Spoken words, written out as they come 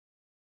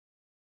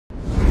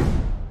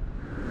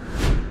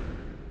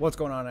What's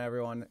going on,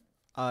 everyone?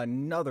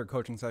 Another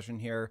coaching session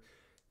here.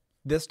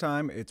 This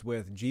time it's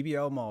with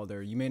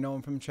Gblmalder. You may know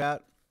him from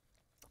chat,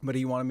 but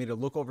he wanted me to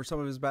look over some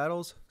of his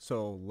battles,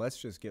 so let's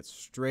just get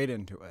straight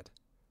into it.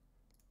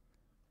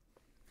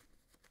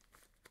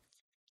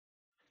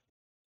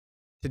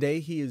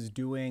 Today he is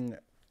doing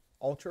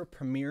Ultra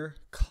Premier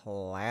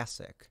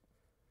Classic.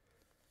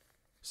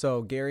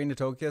 So Gary into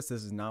Tokias,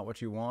 this is not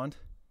what you want.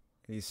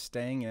 He's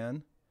staying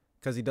in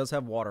because he does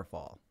have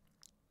Waterfall.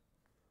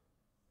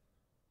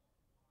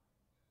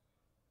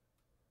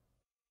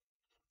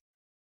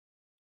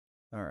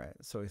 All right,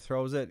 so he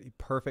throws it.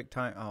 Perfect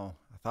time. Oh,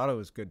 I thought it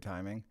was good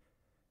timing.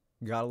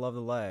 Gotta love the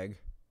leg.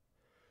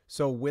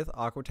 So with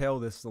Aquatail,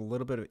 this is a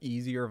little bit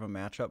easier of a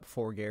matchup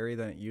for Gary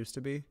than it used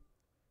to be.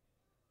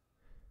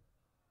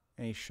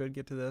 And he should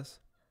get to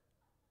this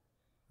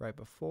right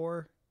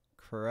before.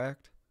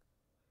 Correct.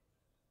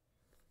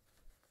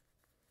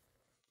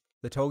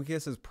 The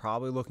Togekiss is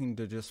probably looking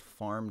to just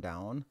farm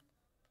down.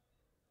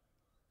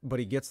 But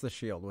he gets the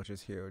shield, which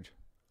is huge.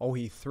 Oh,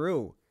 he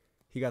threw.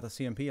 He got the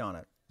CMP on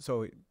it.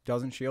 So it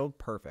doesn't shield.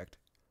 Perfect.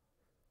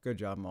 Good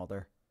job,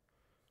 Mulder.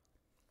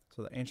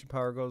 So the Ancient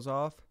Power goes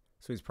off.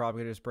 So he's probably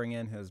going to just bring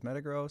in his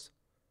Metagross.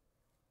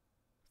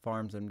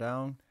 Farms him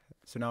down.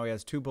 So now he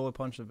has 2 Bullet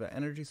Punches of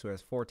energy. So he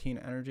has 14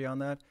 energy on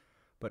that.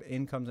 But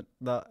in comes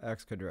the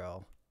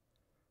Excadrill.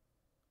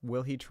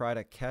 Will he try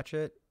to catch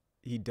it?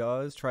 He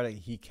does.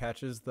 He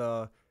catches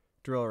the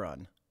Drill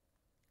Run.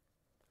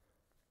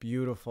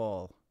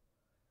 Beautiful.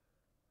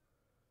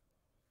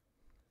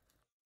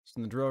 So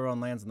the Drill Run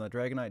lands on the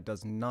Dragonite.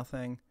 Does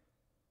nothing.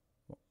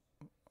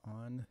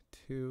 1,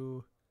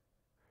 2,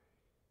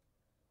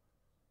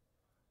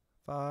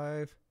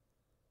 5.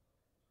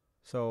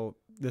 So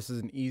this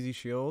is an easy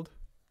shield.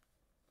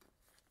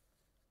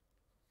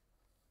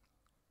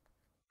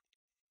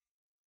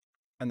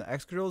 And the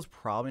Excadrill is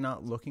probably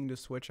not looking to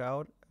switch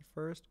out at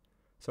first.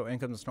 So in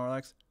comes the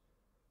Snorlax.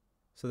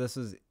 So this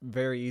is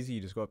very easy. You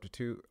just go up to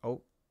 2.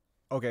 Oh,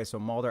 okay. So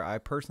Mulder, I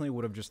personally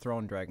would have just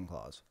thrown Dragon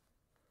Claws.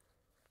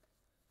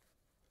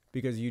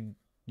 Because you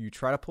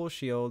try to pull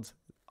shields.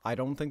 I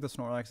don't think the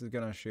Snorlax is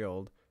going to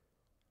shield.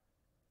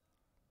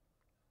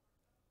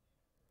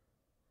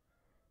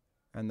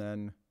 And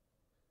then...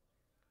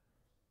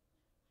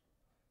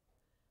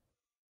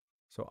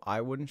 So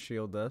I wouldn't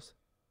shield this.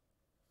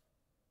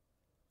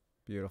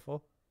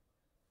 Beautiful.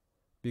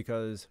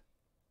 Because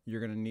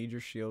you're going to need your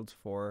shields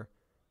for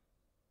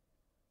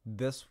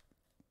this.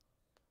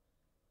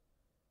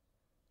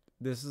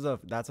 That's a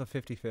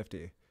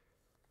 50-50.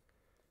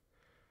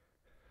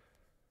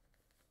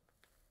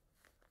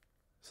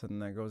 So then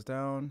that goes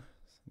down.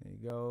 So he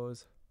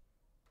goes.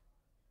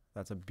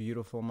 That's a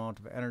beautiful amount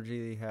of energy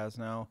that he has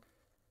now.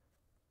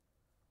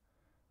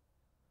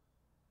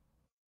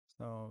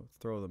 So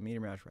throw the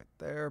Meteor Mash right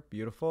there.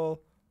 Beautiful.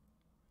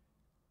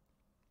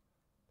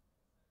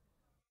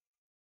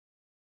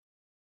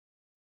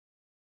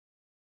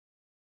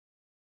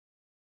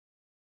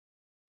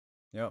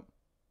 Yep.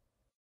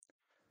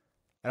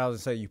 And I was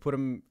gonna say, you put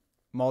him,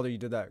 Mulder, you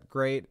did that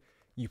great.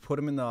 You put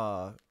him in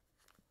the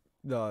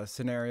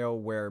scenario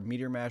where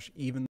Meteor Mash,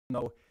 even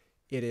though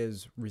it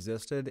is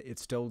resisted, it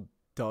still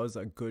does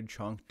a good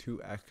chunk to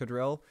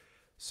Excadrill.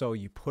 So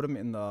you put him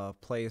in the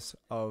place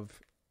of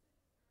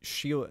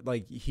shield.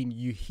 Like he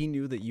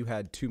knew that you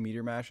had 2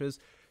 Meteor Mashes,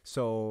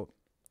 so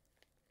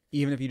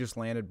even if you just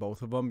landed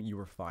both of them, you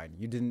were fine.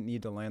 You didn't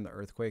need to land the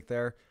Earthquake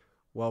there.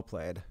 Well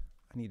played.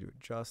 I need to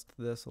adjust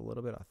this a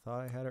little bit. I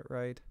thought I had it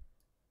right.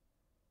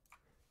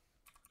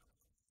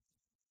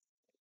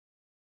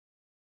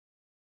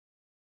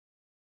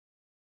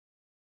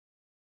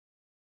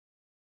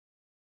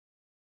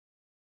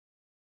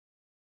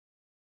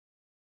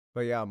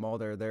 But yeah,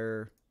 Mulder, there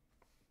are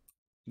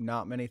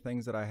not many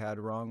things that I had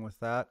wrong with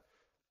that.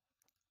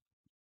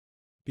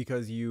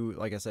 Because you,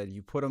 like I said,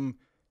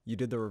 you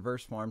did the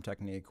reverse farm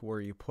technique where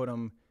you put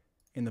him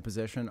in the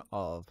position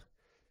of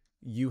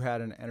you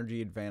had an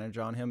energy advantage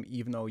on him.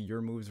 Even though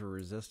your moves were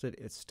resisted,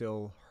 it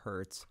still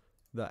hurts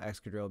the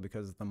Excadrill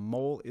because the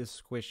mole is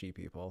squishy,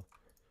 people.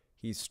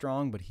 He's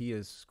strong, but he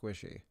is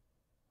squishy.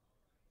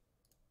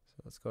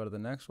 So let's go to the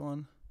next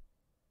one.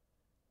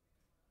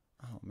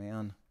 Oh,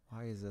 man.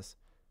 Why is this?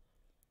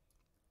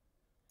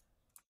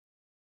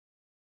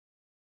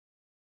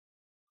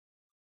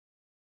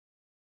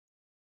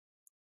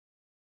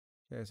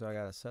 Okay, so I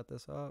got to set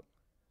this up.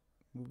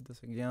 Move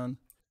this again. I'm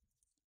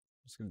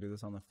just going to do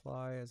this on the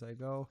fly as I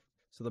go.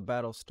 So the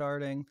battle's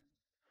starting.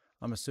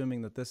 I'm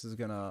assuming that this is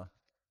going to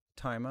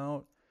time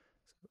out.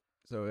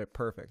 So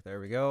perfect. There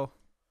we go.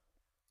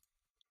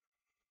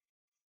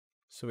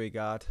 So we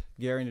got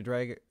Gary into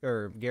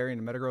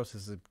Metagross.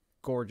 This is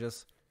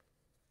gorgeous,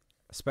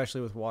 especially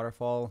with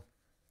Waterfall.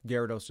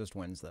 Gyarados just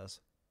wins this.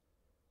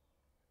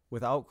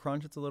 Without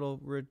Crunch, it's a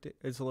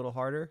little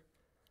harder.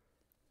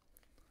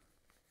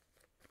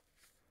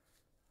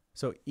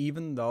 So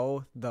even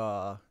though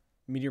the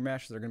Meteor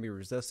Mashes are going to be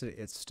resisted,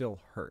 it still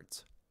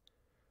hurts.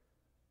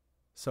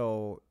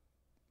 So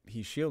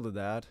he shielded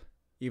that,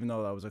 even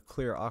though that was a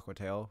clear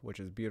Aquatail, which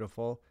is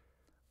beautiful.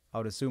 I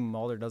would assume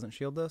Mulder doesn't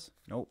shield this.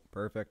 Nope,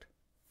 perfect.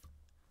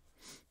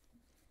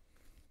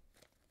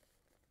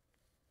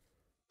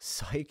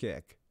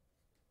 Psychic.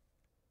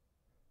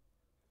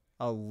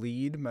 A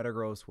lead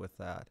Metagross with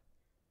that.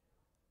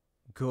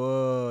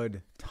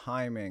 Good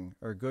timing,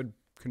 or good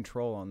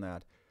control on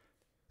that.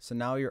 So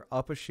now you're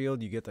up a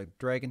shield. You get the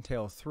Dragon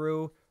Tail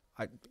through.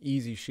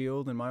 Easy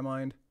shield in my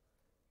mind.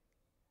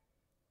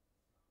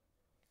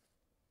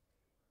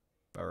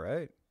 All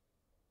right.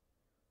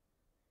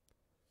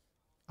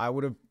 I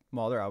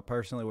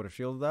personally would have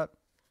shielded that.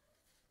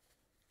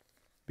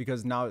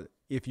 Because now,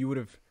 if you would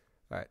have...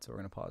 All right, so we're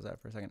going to pause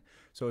that for a second.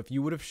 So if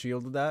you would have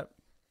shielded that,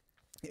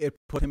 it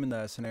put him in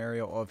the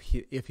scenario of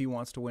if he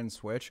wants to win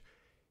Switch,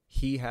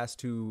 he has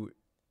to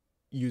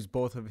use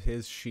both of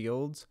his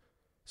shields.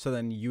 So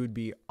then you'd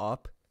be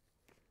up.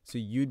 So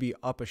you'd be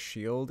up a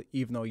shield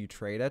even though you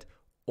trade it.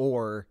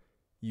 Or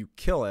you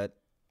kill it,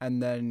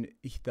 and then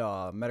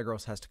the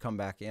Metagross has to come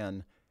back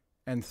in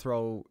and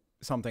throw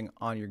something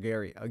on your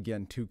Gary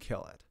again to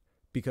kill it.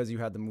 Because you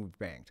had the move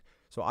banked.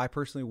 So I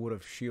personally would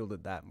have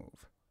shielded that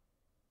move.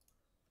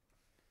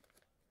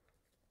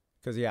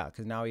 Because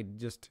now he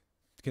just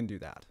can do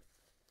that.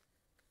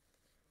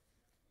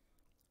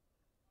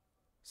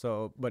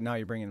 So, but now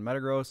you bring in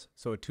Metagross.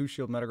 So a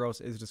 2-shield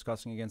Metagross is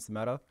disgusting against the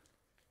meta.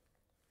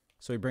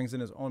 So he brings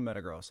in his own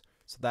Metagross.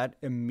 So that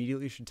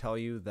immediately should tell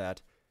you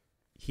that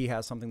he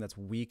has something that's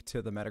weak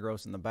to the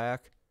Metagross in the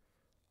back.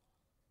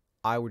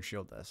 I would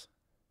shield this.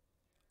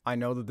 I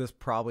know that this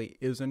probably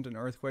isn't an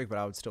Earthquake, but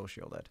I would still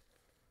shield it.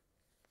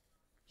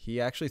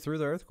 He actually threw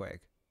the Earthquake.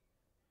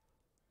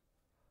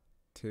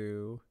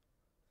 2,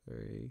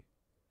 3,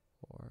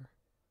 4,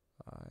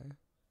 5.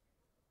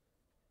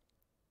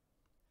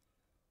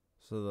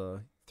 So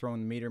the throwing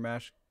the Meteor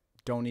Mash,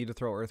 don't need to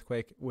throw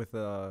Earthquake with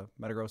a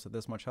Metagross at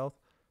this much health.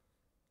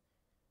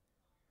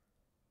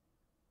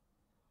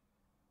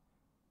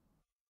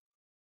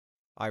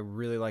 I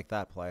really like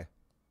that play.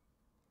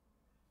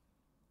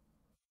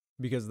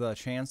 Because the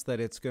chance that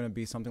it's going to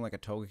be something like a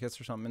Togekiss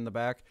or something in the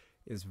back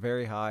is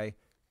very high.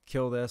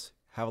 Kill this,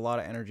 have a lot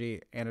of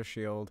energy and a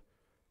shield,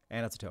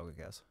 and it's a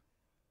Togekiss.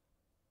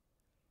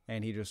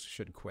 And he just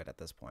should quit at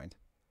this point.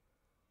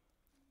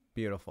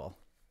 Beautiful.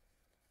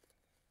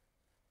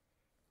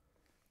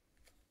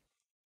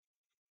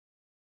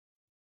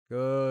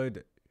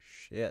 Good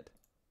shit.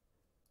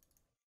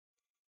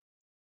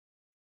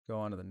 Go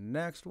on to the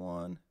next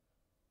one.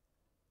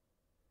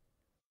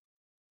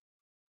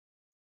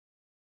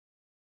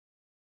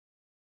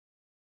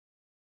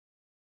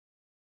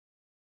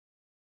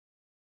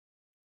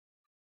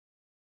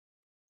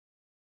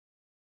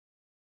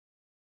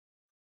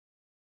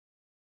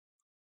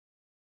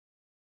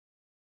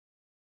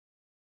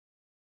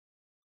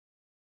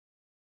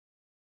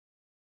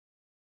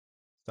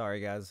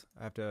 Sorry, guys.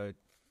 I have to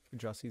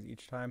adjust these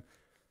each time.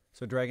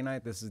 So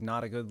Dragonite, this is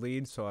not a good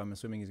lead, so I'm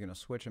assuming he's going to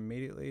switch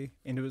immediately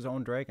into his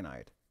own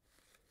Dragonite.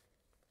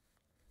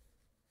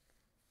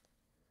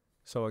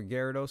 So a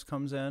Gyarados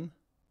comes in,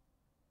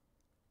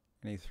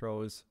 and he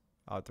throws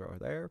out throw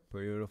there.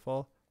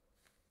 Beautiful.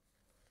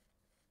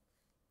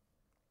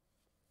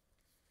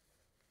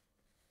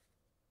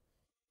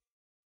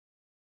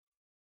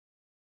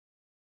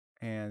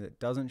 And it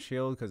doesn't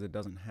shield because it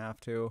doesn't have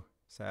to,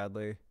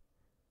 sadly.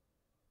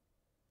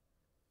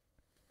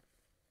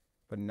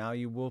 But now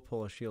you will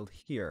pull a shield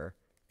here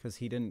because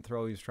he didn't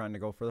throw. He was trying to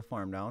go for the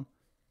farm down.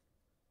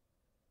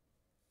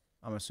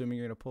 I'm assuming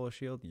you're going to pull a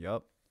shield.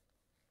 Yup.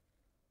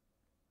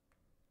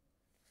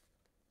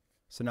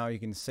 So now you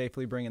can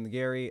safely bring in the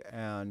Gary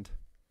and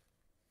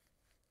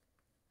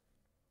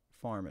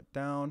farm it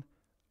down.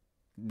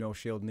 No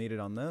shield needed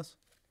on this.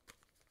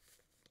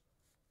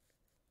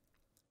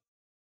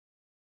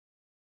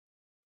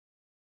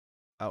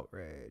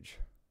 Outrage.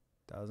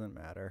 Doesn't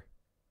matter.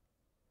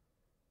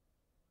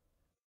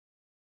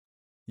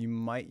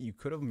 You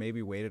could have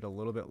maybe waited a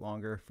little bit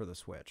longer for the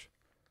switch.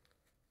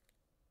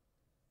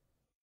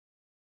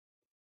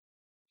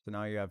 So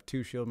now you have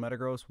 2 shield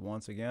Metagross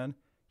once again.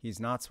 He's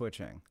not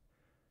switching.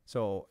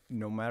 So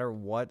no matter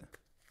what,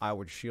 I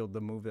would shield the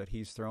move that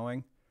he's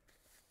throwing.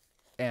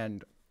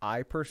 And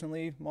I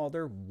personally,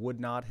 Mulder, would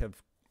not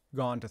have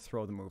gone to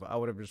throw the move. I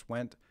would have just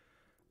went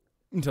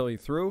until he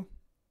threw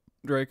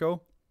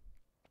Draco.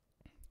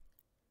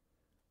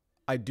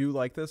 I do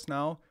like this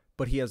now,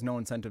 but he has no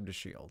incentive to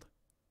shield.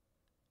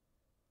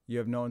 You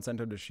have no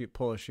incentive to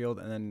pull a shield,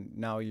 and then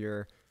now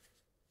you're...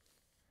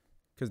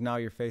 Because now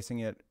you're facing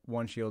it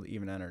 1 shield,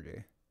 even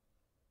energy.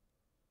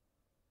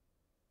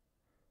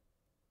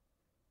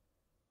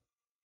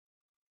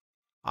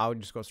 I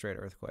would just go straight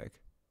Earthquake.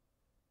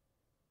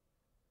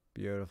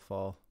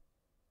 Beautiful.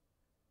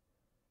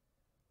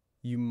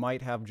 You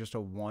might have just a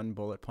 1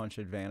 bullet punch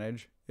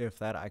advantage. If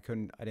that, I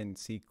didn't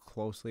see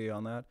closely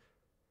on that.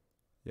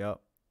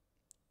 Yep.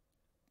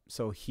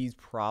 So he's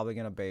probably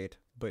going to bait,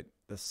 but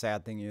the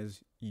sad thing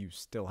is you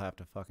still have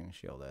to fucking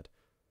shield it.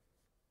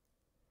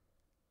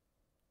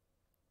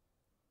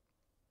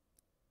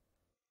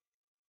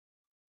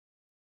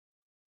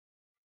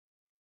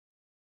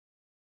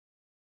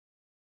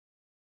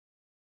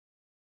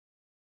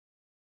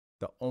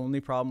 The only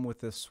problem with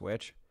this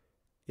switch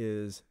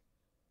is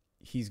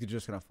he's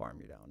just going to farm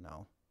you down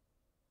now.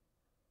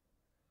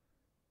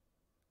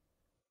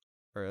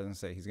 Or I was going to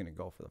say he's going to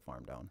go for the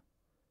farm down.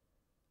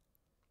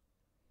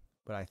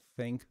 But I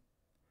think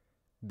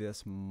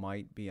this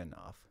might be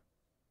enough.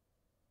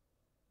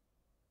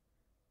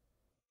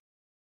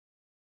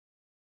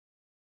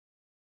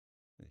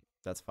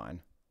 That's fine.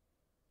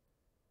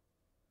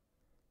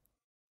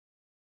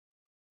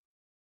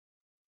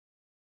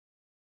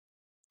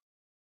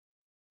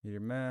 Your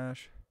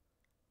mash.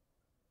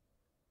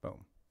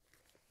 Boom.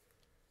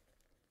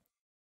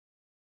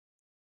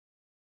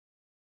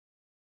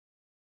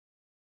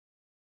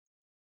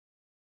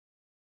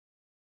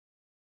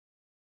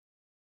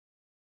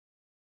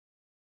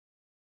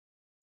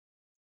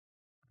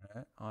 All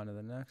right, on to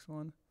the next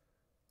one.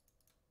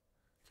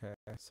 Okay,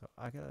 so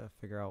I gotta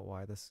figure out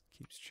why this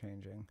keeps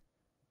changing.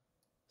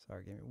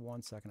 Sorry, give me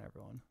 1 second,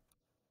 everyone.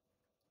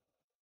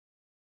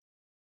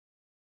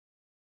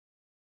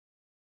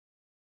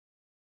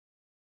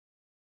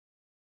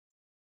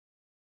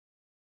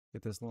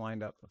 Get this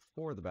lined up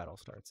before the battle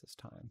starts this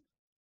time.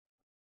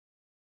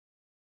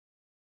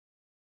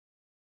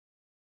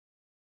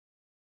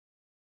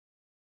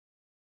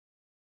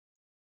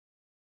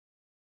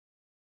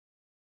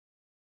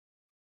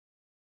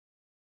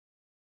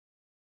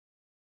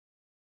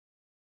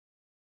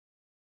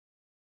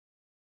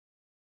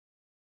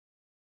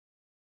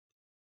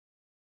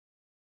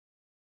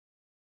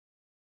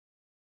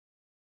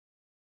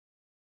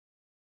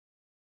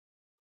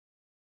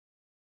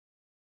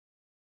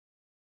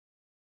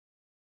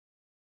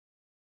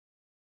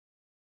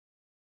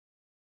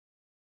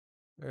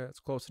 Yeah,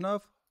 it's close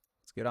enough.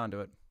 Let's get on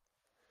to it.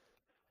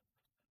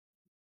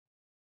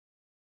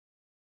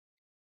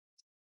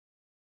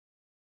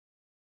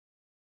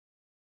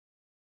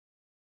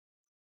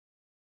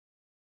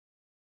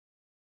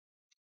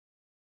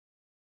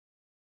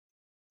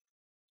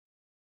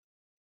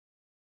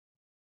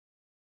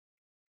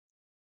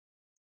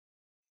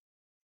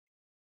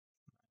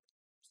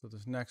 So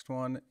this next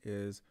one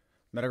is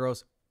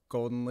Metagross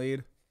Golden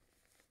Lead.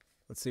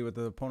 Let's see what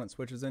the opponent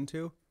switches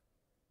into.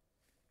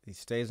 He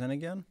stays in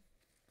again.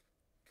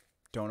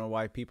 Don't know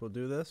why people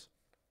do this.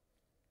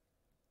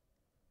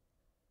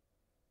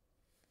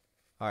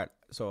 All right,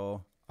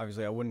 so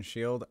obviously I wouldn't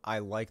shield. I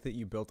like that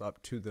you built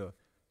up to the,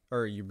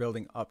 or you're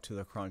building up to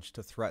the crunch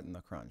to threaten the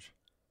crunch.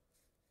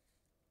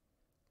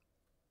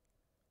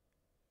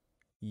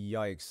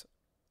 Yikes.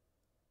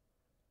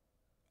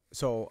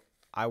 So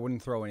I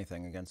wouldn't throw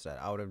anything against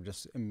that. I would have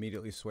just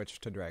immediately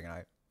switched to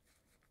Dragonite.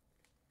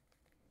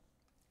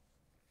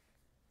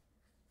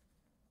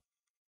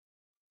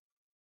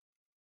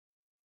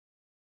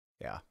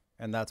 Yeah,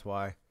 and that's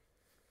why.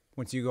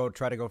 Once you go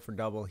try to go for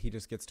double, he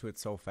just gets to it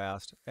so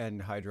fast,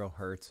 and Hydro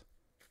hurts.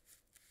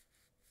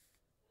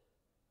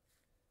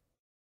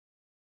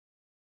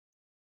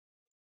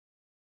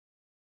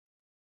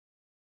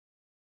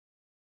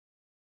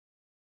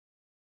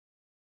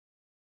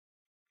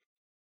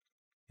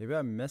 Maybe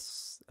I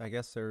miss. I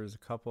guess there's a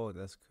couple.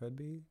 This could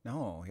be.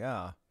 No,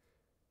 yeah.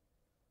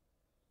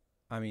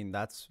 I mean,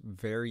 that's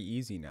very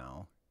easy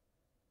now.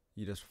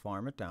 You just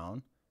farm it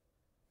down.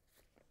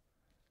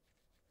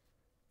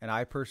 And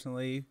I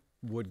personally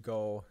would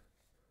go.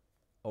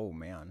 Oh,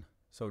 man.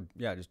 So,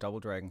 yeah, just double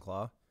Dragon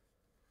Claw.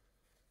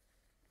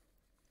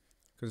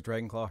 Because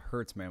Dragon Claw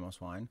hurts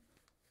Mamoswine.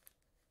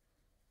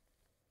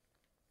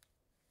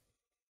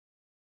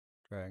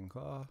 Dragon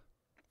Claw.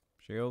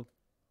 Shield.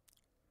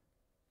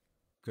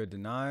 Good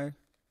deny.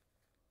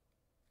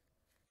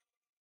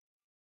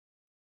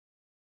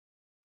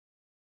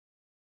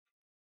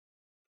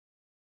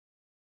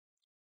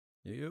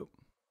 Yep.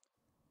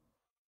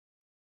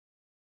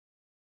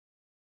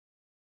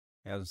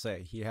 As I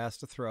say, he has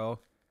to throw.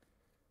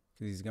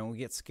 Because he's going to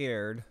get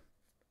scared.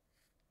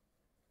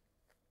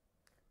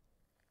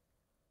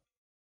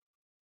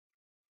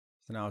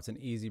 So now it's an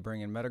easy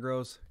bring in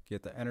Metagross.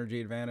 Get the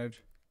energy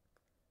advantage.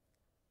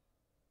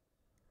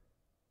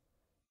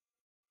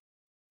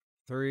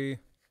 3.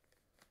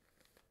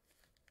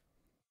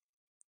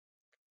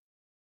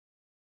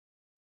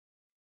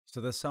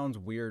 So this sounds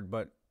weird,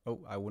 but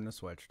oh, I wouldn't have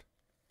switched.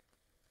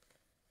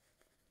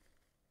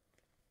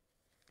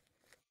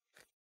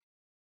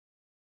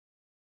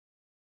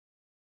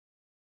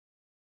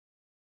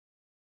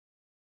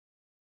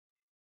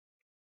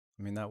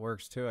 I mean, that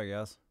works too, I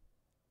guess.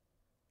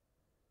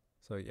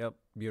 So, yep,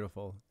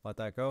 beautiful. Let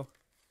that go.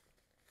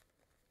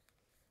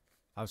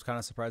 I was kind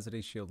of surprised that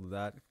he shielded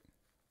that.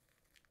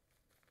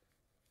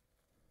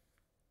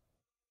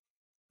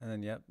 And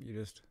then, yep,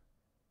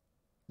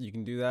 you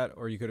can do that,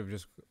 or you could have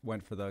just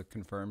went for the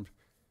confirmed.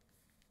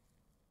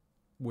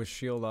 With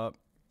shield up,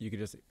 you could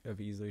just have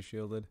easily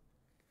shielded.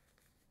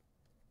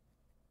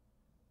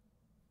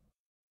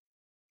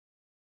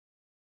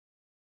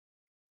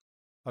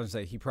 I was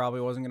going to say, he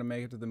probably wasn't going to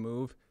make it to the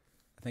move.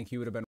 I think he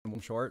would have been one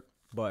short,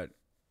 but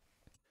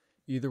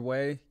either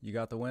way, you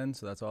got the win,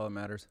 so that's all that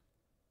matters.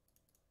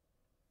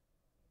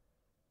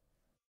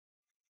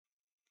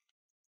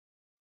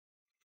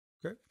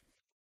 Okay.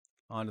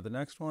 On to the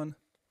next one.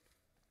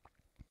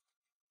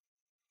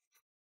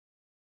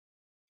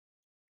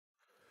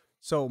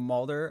 So,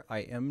 Mulder, I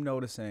am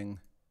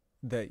noticing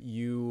that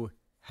you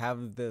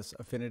have this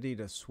affinity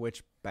to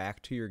switch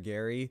back to your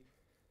Gary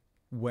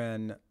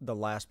when the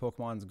last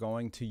Pokemon's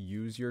going to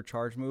use your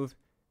charge move.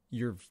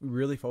 You're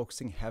really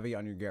focusing heavy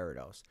on your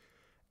Gyarados.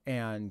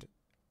 And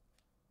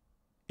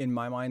in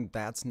my mind,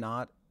 that's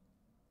not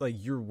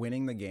like you're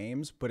winning the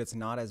games, but it's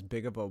not as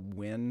big of a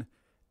win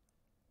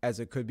as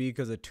it could be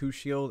because a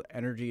 2-shield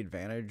energy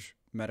advantage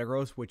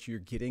Metagross, which you're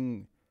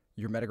getting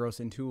your Metagross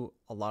into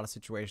a lot of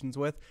situations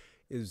with,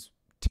 is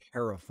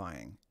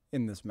terrifying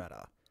in this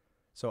meta.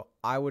 So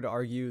I would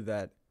argue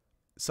that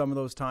some of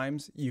those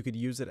times you could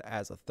use it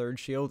as a third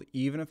shield,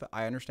 even if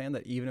I understand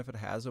that even if it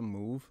has a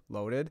move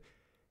loaded,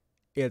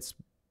 it's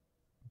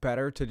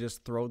better to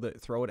just throw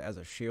it as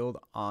a shield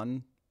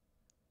on,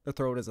 or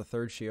throw it as a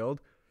third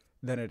shield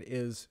than it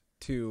is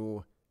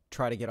to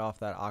try to get off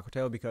that Aqua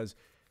Tail, because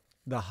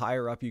the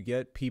higher up you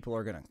get, people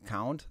are going to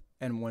count,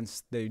 and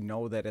once they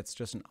know that it's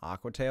just an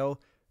Aqua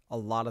Tail, a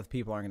lot of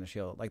people aren't going to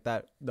shield it. Like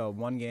that, the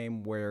one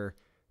game where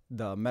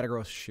the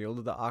Metagross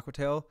shielded the Aqua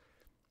Tail,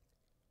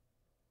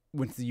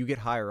 once you get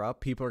higher up,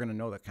 people are going to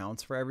know the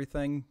counts for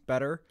everything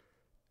better,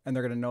 and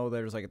they're going to know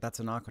there's like, that's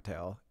an Aqua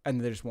Tail,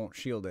 and they just won't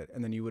shield it,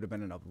 and then you would have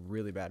been in a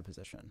really bad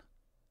position.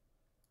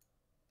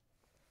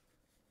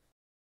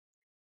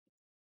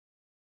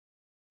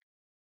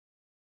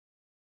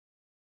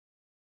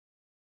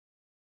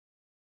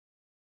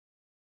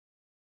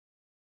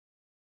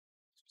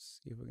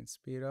 See if we can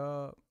speed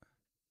up.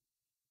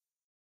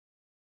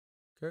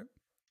 Okay.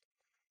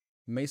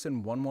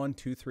 Mason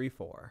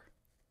 11234.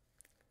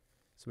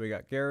 So we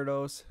got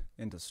Gyarados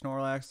into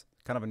Snorlax,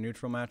 kind of a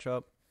neutral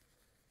matchup.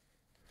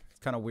 It's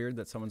kind of weird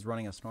that someone's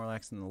running a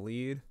Snorlax in the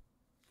lead.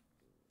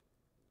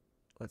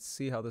 Let's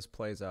see how this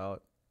plays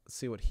out. Let's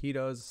see what he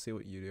does, see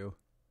what you do.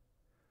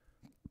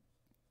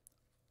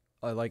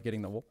 I like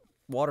getting the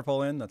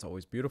waterfall in. That's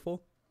always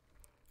beautiful.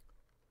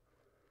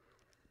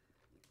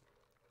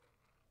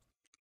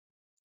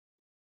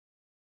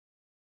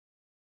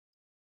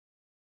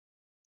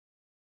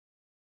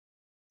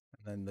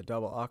 And then the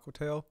double Aqua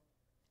Tail.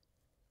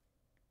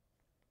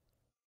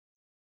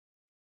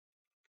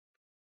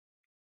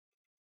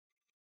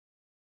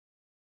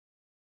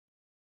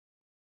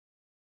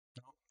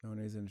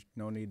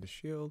 No need to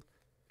shield.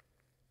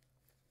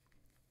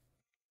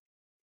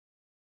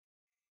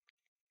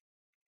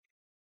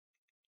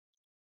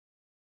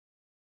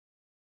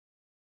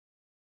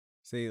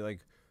 See, like,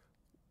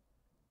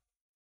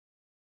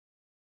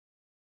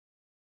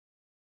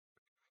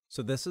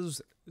 so this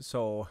is,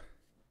 so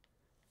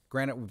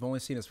granted, we've only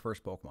seen his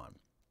first Pokemon.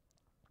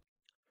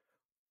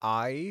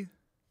 Can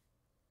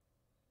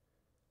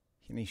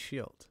he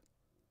shield?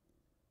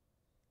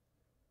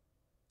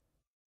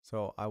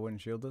 So I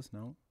wouldn't shield this,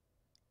 no.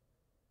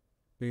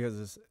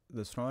 Because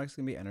the Snorlax is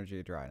going to be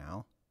energy dry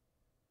now.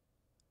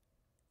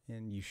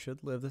 And you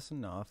should live this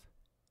enough.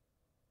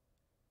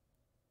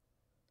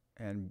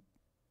 And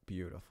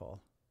beautiful.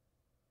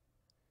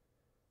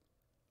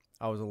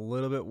 I was a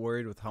little bit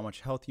worried with how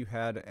much health you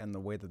had and the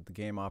way that the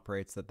game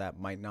operates that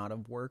might not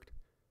have worked.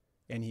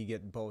 And he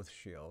get both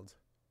shields.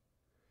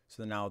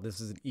 So now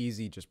this is an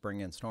easy, just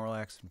bring in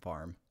Snorlax and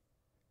farm.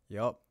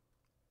 Yup.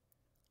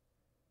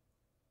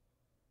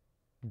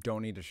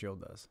 Don't need to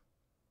shield this.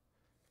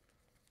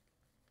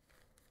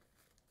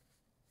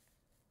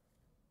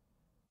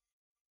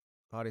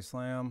 Body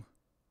Slam.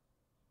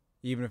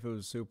 Even if it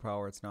was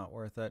superpower, it's not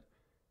worth it.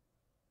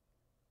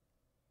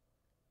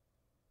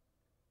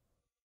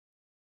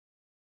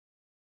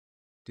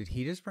 Did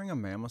he just bring a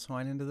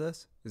Mamoswine into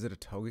this? Is it a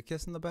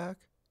Togekiss in the back?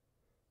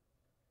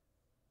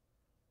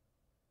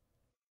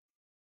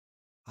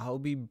 I'll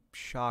be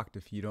shocked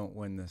if you don't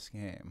win this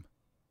game.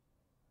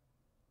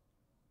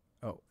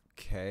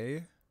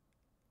 Okay.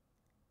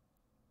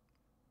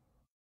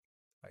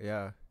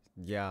 Yeah.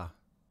 Yeah.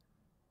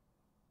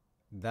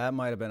 That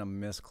might have been a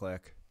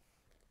misclick.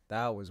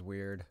 That was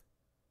weird.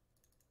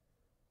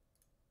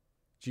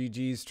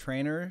 GG's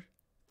trainer,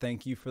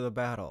 thank you for the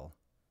battle.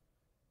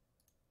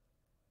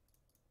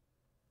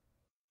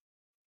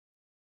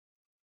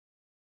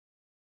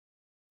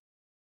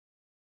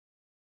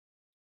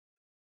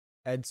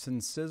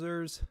 Edson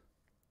Scissors.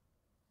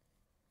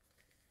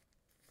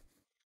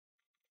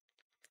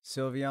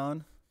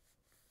 Sylveon.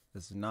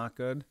 This is not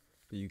good,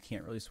 but you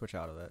can't really switch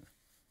out of it.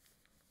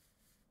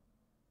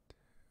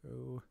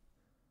 2,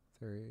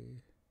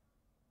 3,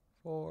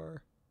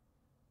 4,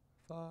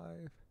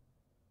 5,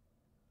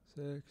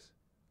 6,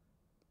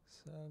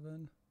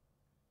 7.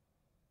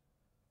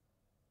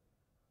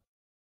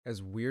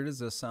 As weird as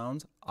this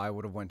sounds, I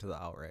would have went to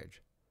the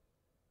Outrage.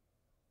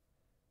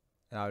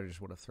 And I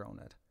just would have thrown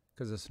it,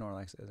 because the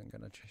Snorlax isn't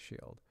going to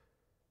shield.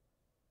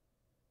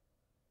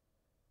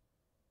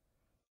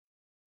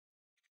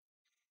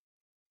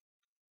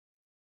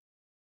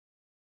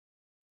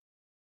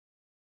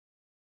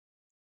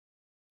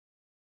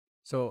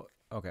 So,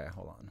 okay,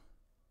 hold on.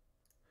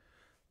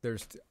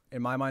 In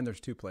my mind,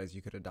 there's 2 plays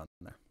you could have done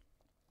there.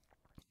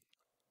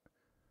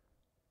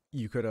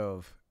 You could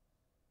have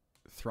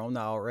thrown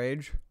the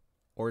Outrage,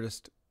 or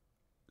just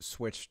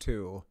switched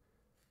to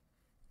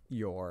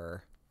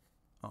your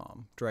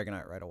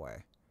Dragonite right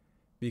away,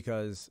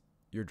 because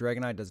your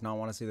Dragonite does not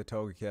want to see the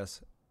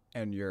Togekiss,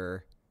 and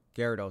your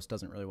Gyarados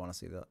doesn't really want to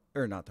see the,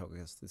 or not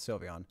Togekiss, the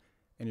Sylveon,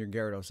 and your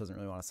Gyarados doesn't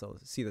really want to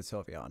see the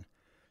Sylveon.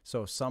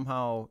 So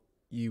somehow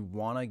you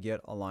want to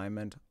get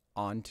alignment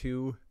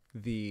onto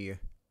the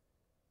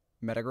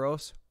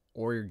Metagross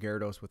or your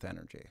Gyarados with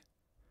energy.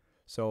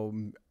 So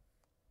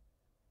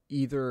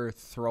either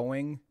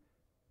throwing,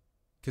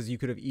 because you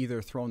could have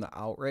either thrown the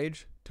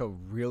Outrage to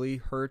really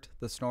hurt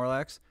the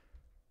Snorlax,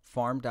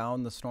 farm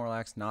down the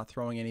Snorlax, not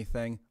throwing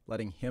anything,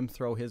 letting him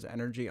throw his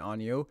energy on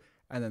you,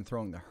 and then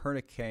throwing the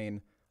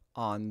Hurricane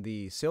on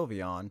the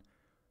Sylveon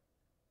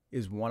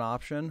is one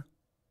option,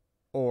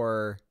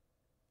 or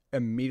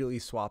immediately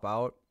swap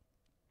out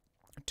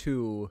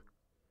to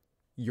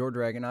your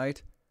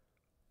Dragonite,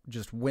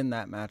 just win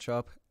that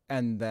matchup,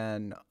 and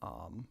then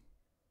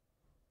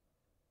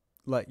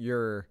let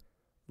your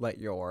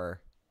Dragonite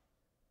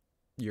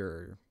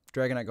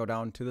go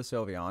down to the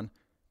Sylveon,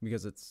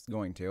 because it's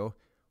going to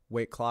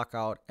wait, clock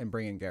out, and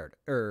bring in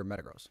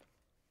Metagross.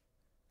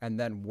 And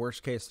then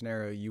worst case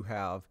scenario, you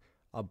have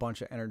a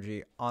bunch of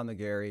energy on the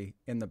Gary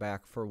in the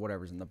back for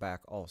whatever's in the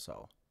back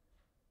also.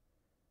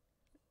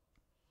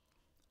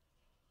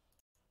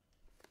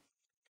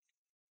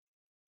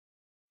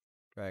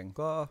 Dragon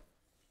Claw.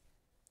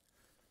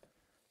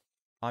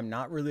 I'm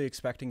not really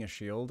expecting a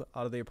shield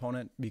out of the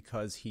opponent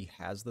because he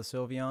has the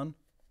Sylveon.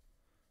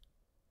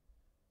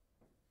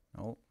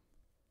 Nope.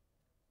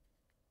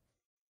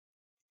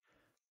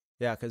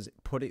 Yeah, because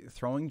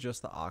throwing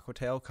just the Aqua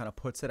Tail kind of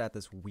puts it at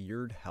this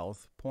weird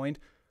health point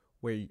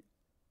where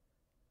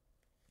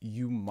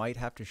you might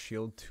have to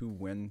shield to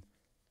win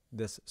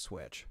this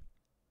switch.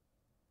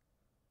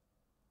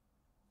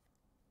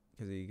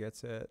 Because he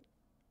gets it.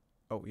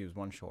 Oh, he was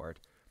one short.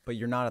 But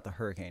you're not at the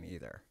Hurricane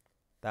either.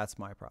 That's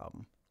my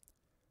problem.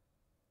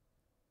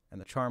 And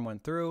the Charm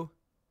went through.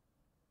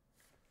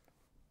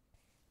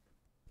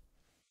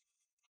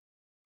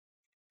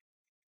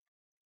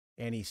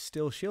 And he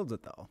still shields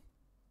it though.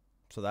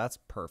 So that's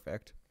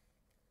perfect.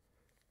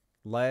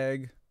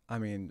 Leg, I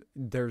mean,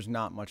 there's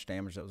not much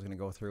damage that was going to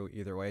go through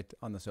either way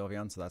on the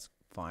Sylveon, so that's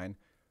fine.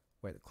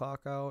 Wait the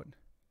clock out.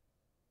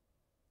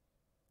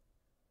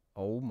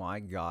 Oh my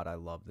god, I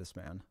love this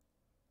man.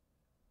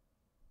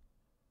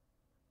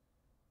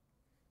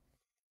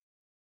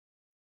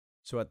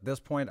 So at this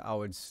point, I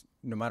would,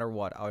 no matter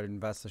what, I would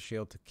invest the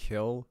shield to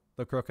kill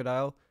the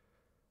Crocodile,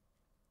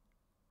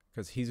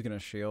 because he's going to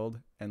shield,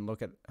 and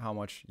look at how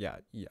much, yeah,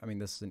 I mean,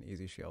 this is an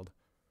easy shield.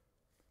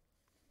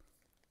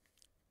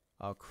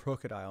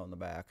 Crocodile in the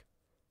back.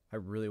 I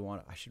really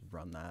want, I should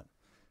run that.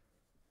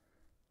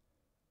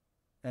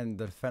 And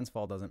the defense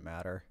fall doesn't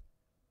matter.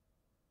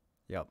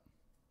 Yep.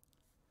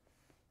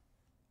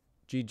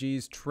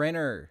 GG's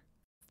trainer.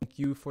 Thank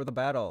you for the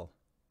battle.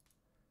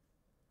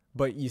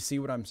 But you see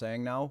what I'm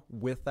saying now?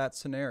 With that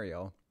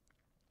scenario,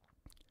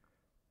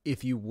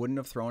 if you wouldn't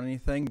have thrown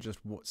anything, just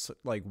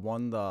like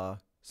won the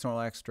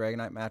Snorlax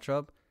Dragonite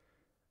matchup,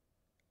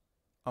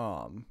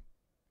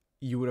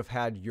 you would have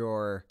had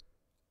your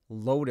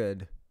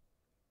loaded,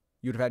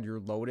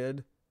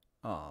 Gyarados,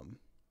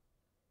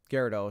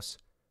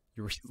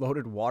 your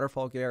loaded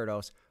Waterfall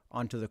Gyarados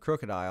onto the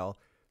Crocodile,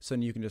 so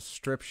then you can just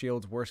strip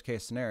shields worst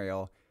case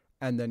scenario,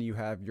 and then you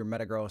have your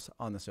Metagross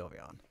on the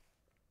Sylveon.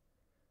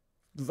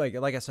 Like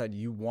I said,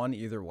 you won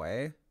either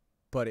way,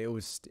 but it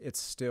would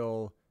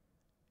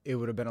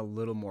have been a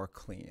little more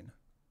clean.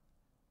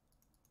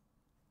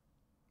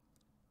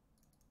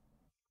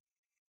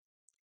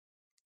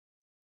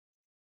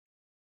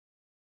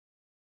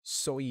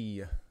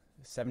 Soy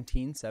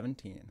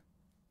 17-17.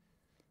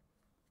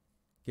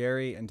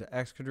 Gary into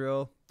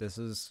Excadrill. This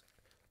is,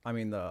 I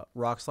mean, the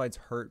Rock Slide's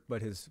hurt,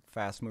 but his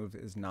fast move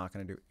is not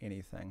going to do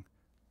anything.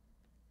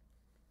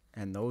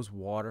 And those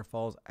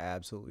waterfalls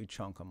absolutely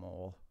chunk a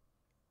mole.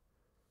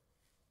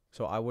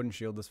 So I wouldn't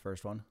shield this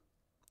first one.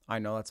 I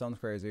know that sounds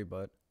crazy,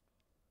 but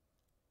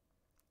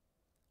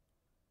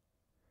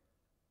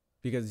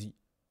because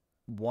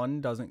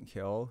one doesn't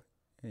kill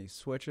and he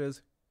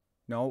switches.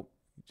 Nope.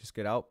 Just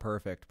get out.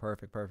 Perfect.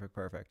 Perfect. Perfect.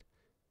 Perfect.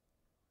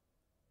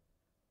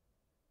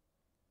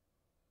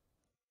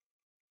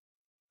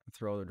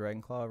 Throw the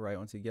Dragon Claw right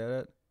once you get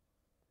it.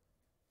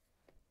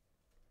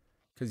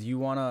 Because you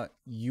wanna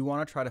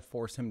try to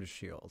force him to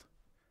shield.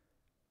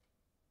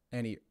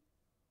 And he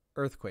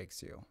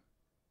Earthquakes you.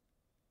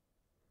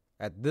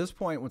 At this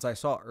point, once I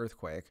saw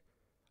Earthquake,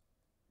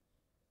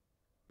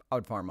 I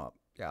would farm up.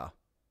 Yeah.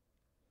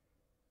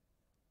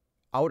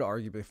 I would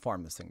arguably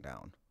farm this thing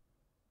down.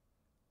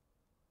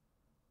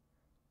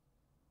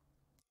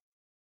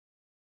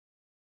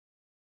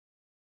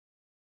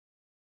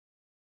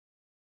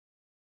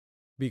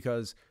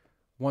 Because,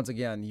 once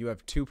again, you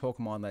have two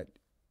Pokemon that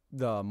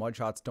the Mud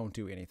Shots don't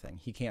do anything.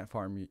 He can't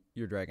farm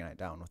your Dragonite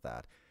down with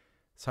that.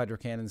 This Hydro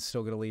Cannon's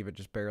still going to leave it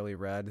just barely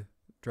red.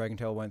 Dragon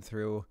Tail went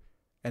through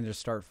and just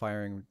start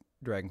firing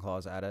Dragon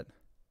Claws at it.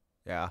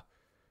 Yeah.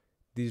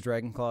 These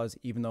Dragon Claws,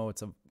 even though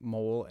it's a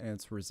mole and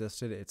it's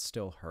resisted, it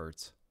still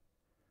hurts.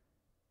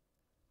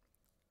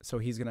 So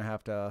he's going to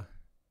have to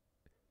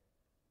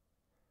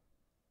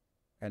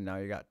And now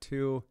you got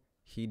 2.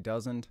 He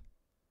doesn't.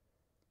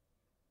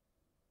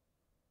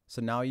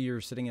 So now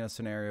you're sitting in a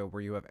scenario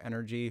where you have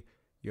energy.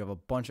 You have a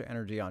bunch of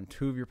energy on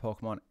 2 of your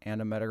Pokemon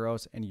and a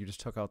Metagross, and you just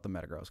took out the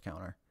Metagross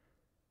counter.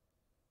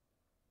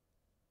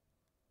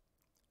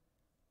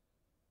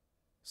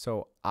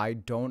 So I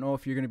don't know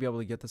if you're going to be able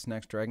to get this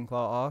next Dragon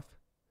Claw off.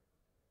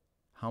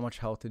 How much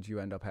health did you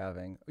end up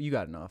having? You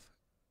got enough.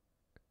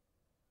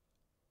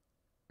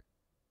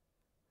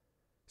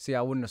 See,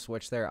 I wouldn't have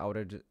switched there.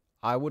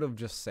 I would have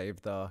just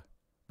saved the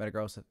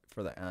Metagross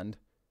for the end.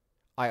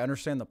 I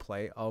understand the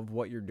play of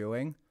what you're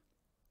doing,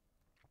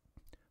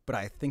 but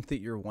I think that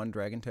you're 1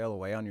 Dragon Tail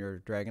away on your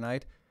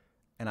Dragonite,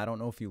 and I don't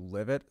know if you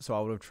live it, so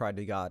I would have tried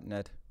to gotten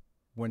it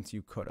once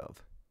you could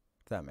have,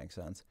 if that makes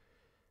sense.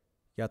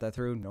 You got that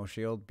through? No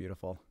shield?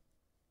 Beautiful.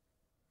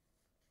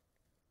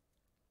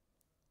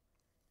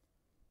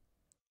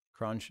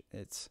 Crunch,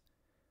 it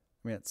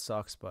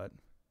sucks, but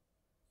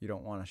you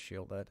don't want to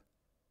shield it.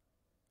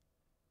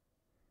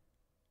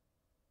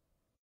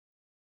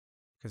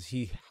 Because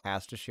he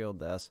has to shield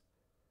this.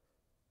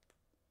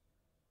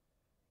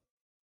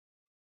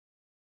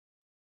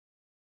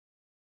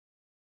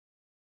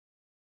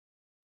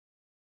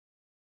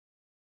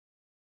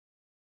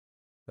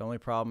 The only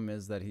problem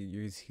is that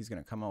he's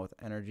going to come out with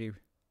energy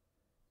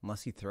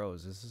unless he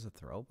throws. Is this a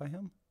throw by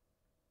him?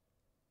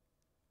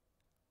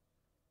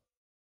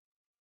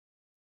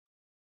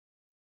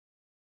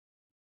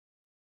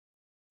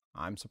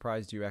 I'm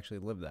surprised you actually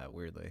lived that,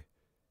 weirdly.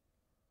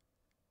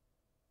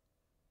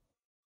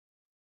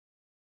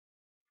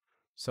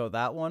 So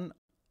that one,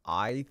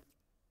 I'm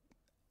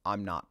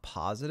not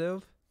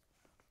positive.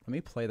 Let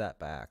me play that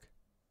back.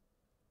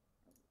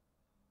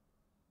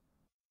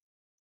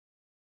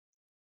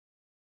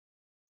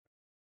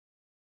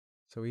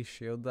 So he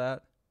shielded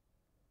that.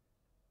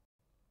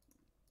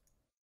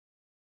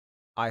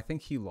 I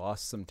think he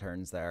lost some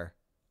turns there.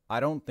 I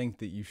don't think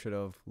that you should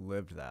have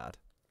lived that.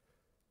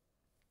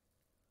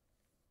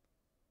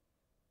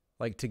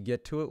 Like, to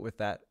get to it with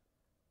that,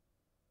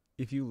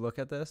 if you look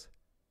at this.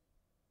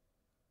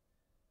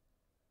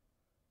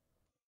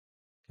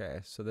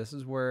 Okay, so this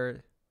is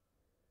where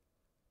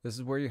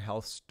your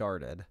health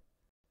started.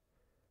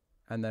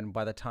 And then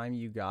by the time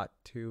you got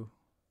to...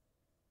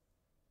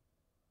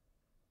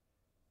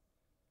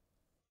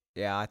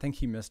 Yeah, I think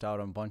he missed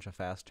out on a bunch of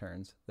fast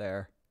turns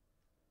there.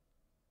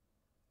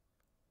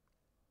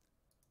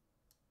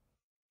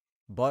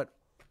 But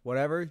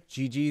whatever,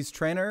 GG's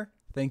trainer,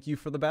 thank you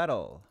for the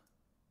battle.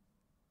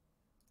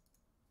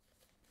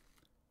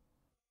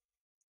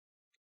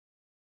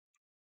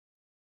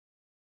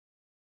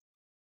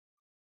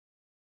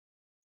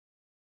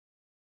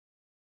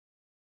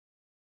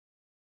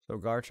 So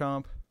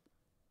Garchomp,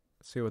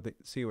 see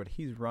what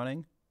he's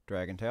running.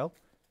 Dragon Tail.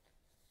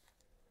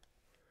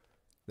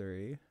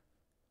 3,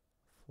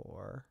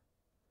 4,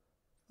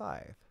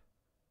 5,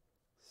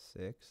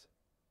 6,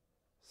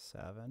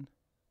 7.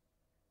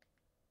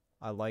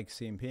 I like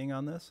CMPing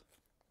on this.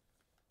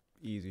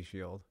 Easy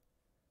shield.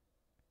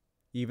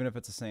 Even if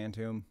it's a Sand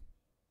Tomb.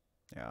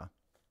 Yeah.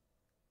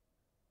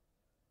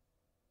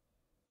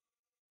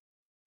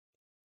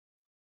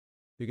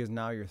 Because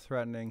now you're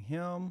threatening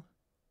him.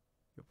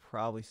 You'll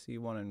probably see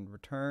one in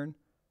return.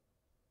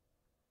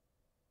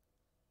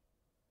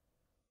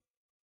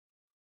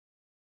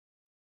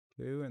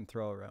 Two and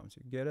throw around once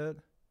you get it.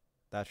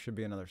 That should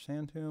be another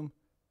Sand Tomb.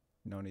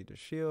 No need to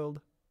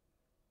shield.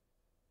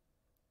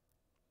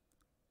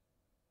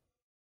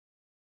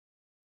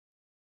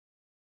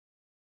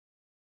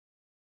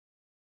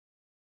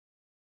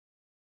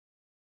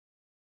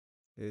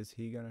 Is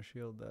he gonna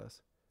shield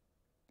this?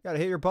 Gotta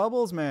hit your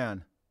bubbles,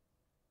 man.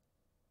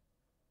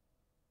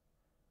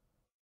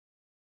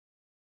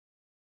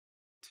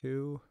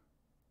 Two.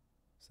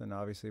 So then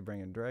obviously bring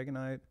in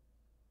Dragonite.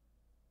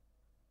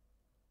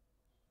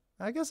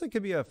 I guess it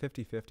could be a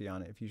 50-50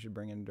 on it if you should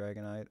bring in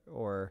Dragonite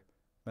or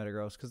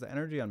Metagross, because the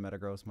energy on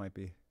Metagross might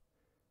be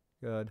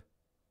good.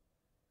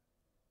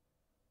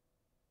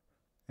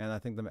 And I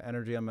think the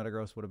energy on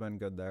Metagross would have been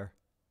good there.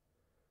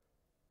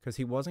 Because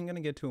he wasn't going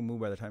to get to a move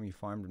by the time you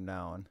farmed him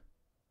down.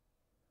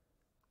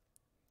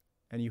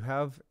 And you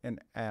have an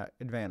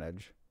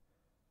advantage.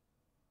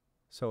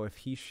 So if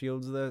he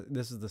shields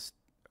this is the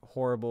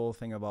horrible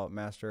thing about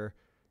Master.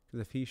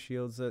 Because if he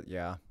shields it,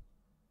 yeah.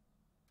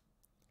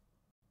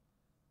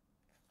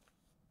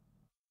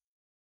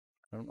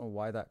 I don't know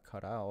why that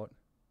cut out.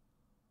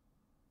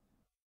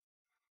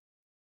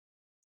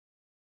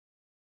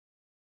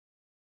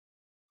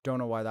 Don't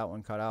know why that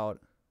one cut out.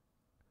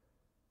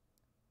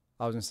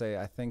 I was going to say,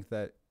 I think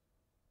that...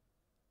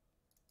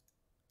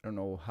 I don't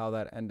know how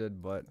that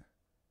ended, but...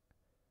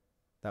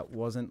 that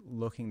wasn't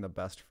looking the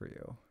best for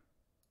you.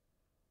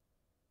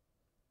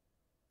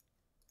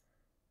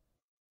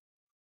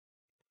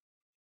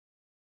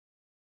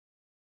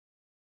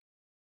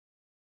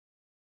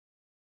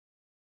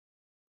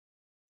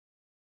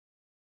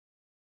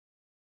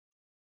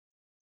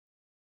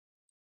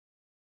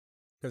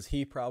 Because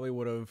he probably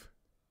would have...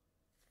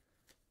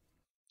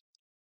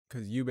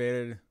 because you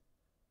baited...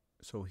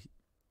 so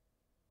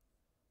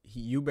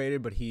you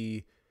baited, but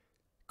he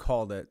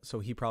called it, so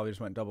he probably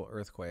just went double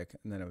earthquake,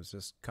 and then it was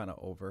just kind of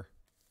over.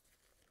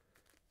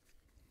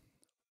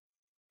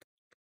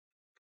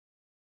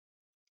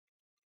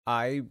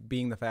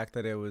 Being the fact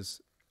that it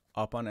was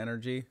up on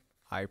energy,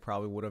 I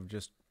probably would have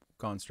just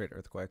gone straight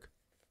earthquake.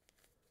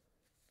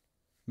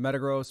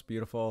 Metagross,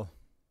 beautiful.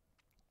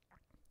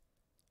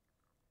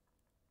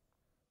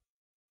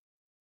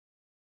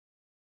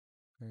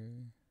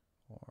 3,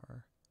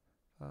 4,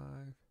 5,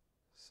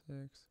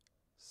 6,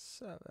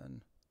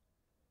 7.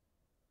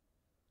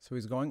 So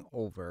he's going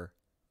over.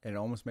 And it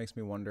almost makes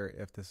me wonder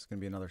if this is going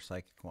to be another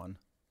psychic one.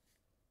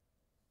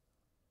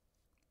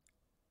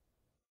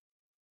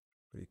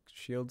 But he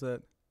shields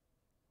it.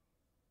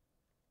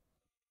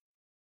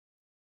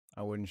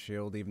 I wouldn't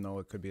shield even though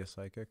it could be a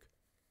psychic.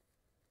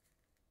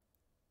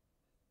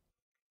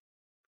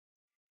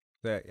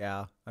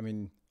 Yeah, I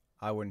mean,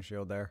 I wouldn't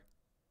shield there.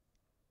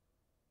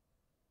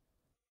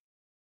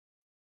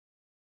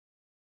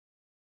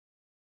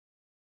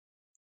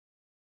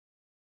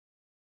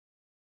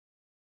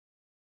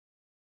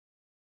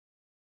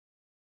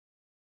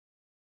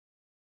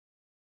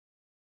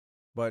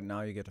 But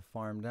now you get to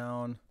farm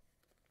down.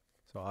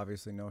 So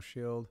obviously no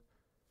shield.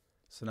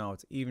 So now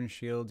it's even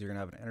shield. You're going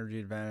to have an energy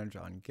advantage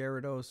on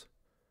Gyarados.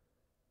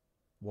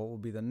 What will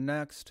be the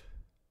next?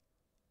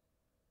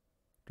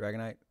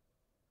 Dragonite.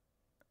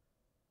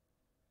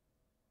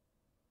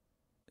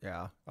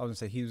 Yeah, I was going to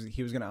say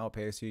he was going to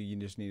outpace you. You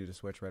just needed to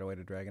switch right away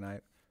to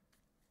Dragonite.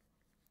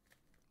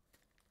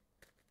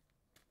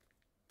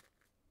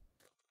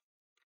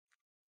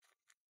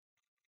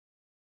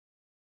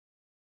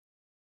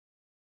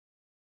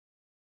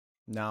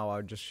 Now I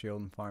would just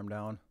shield and farm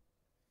down.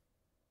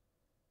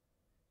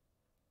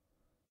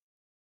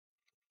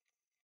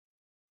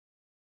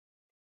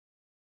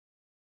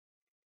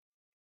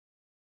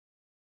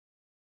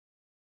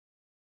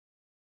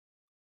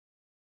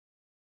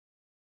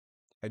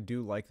 I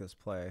do like this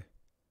play,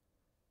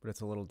 but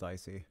it's a little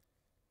dicey.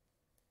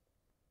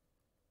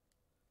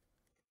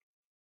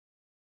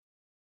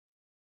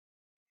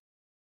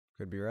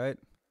 Could be right.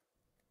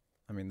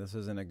 I mean, this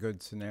isn't a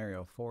good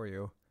scenario for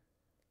you.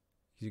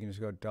 You can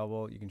just go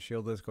double. You can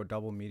shield this, go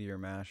double Meteor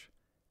Mash,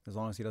 as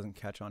long as he doesn't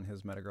catch on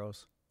his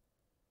Metagross.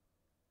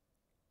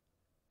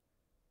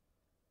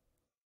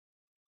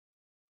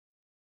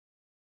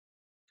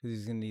 Because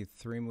he's going to need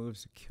 3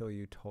 moves to kill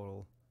you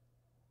total.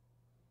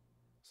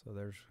 So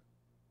there's...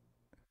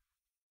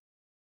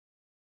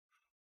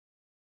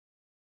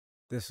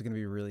 This is going to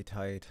be really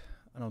tight.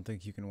 I don't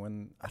think you can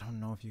win. I don't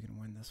know if you can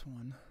win this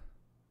one.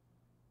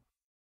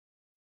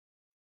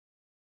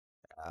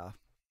 Yeah.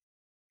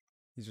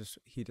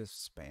 He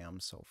just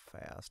spams so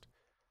fast.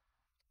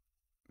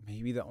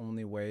 Maybe the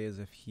only way is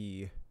if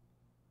he...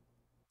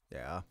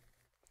 Yeah.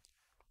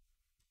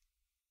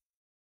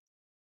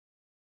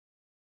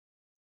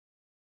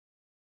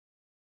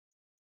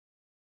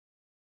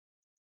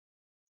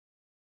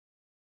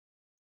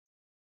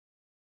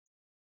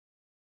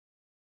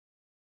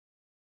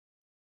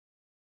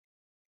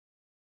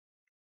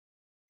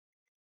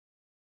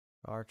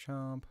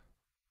 Garchomp.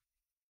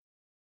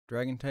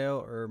 Dragon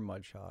Tail or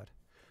Mudshot?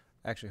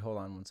 Actually, hold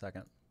on 1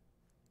 second.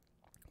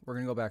 We're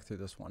going to go back through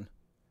this one.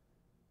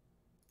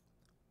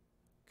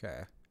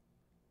 Okay.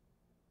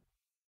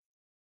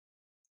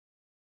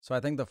 So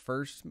I think the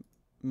first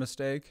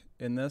mistake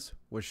in this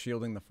was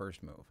shielding the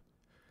first move.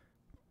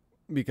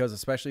 Because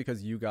especially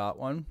because you got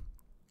one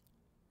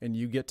and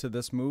you get to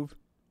this move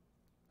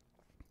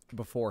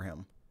before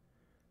him.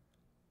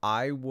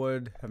 I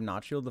would have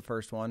not shielded the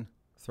first one,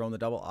 thrown the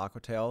double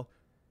Aqua Tail,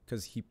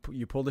 because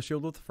you pulled the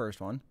shield with the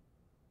first one.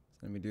 So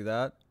let me do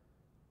that.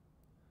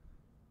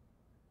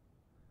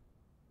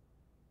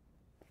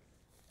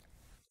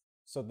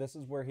 So this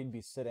is where he'd be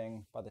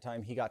sitting by the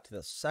time he got to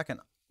the second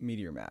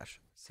Meteor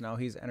Mash. So now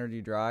he's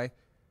energy dry.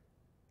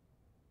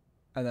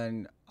 And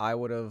then I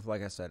would have,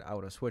 like I said, I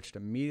would have switched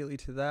immediately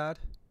to that.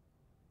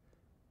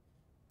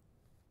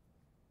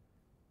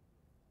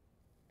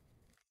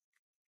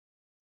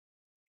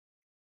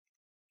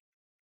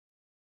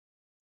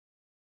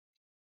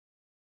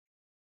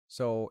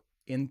 So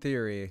in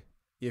theory,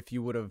 if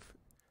you would have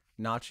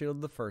not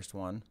shielded the first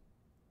one,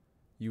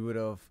 you would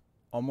have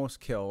almost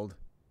killed.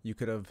 You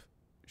could have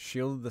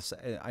shielded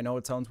the... I know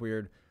it sounds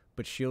weird,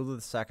 but shielded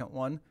the second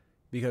one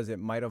because it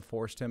might have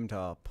forced him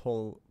to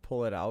pull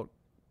it out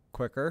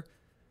quicker.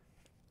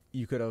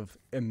 You could have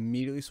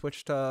immediately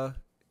switched to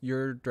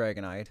your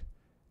Dragonite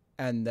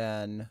and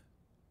then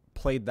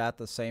played that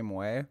the same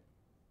way.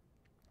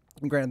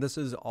 And granted, this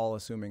is all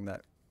assuming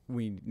that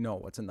we know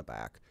what's in the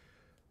back.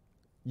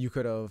 You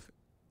could have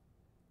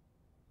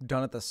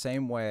done it the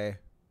same way,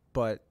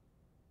 but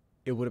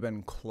it would have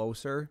been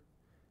closer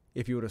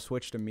if you would have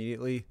switched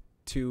immediately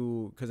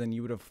to... Because then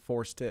you would have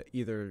forced it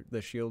either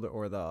the shield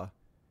or the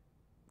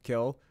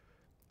kill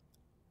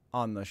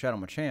on the Shadow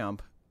Machamp.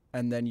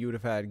 And then you would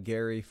have had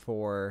Gary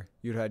for...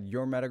 You'd had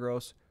your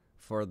Metagross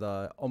for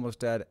the almost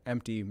dead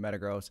empty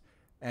Metagross.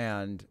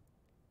 And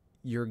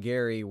your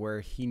Gary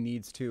where he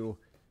needs to...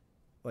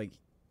 Like,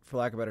 for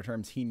lack of better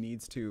terms, he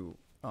needs to...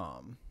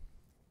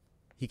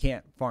 he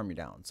can't farm you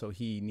down, so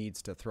he needs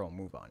to throw a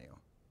move on you.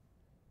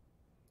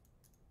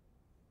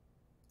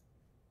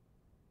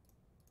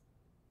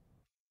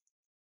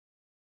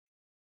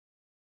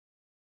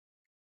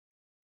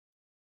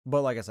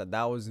 But like I said,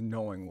 that was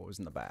knowing what was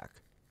in the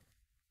back.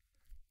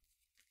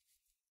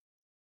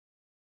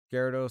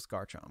 Gyarados,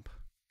 Garchomp.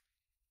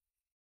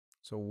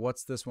 So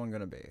what's this one going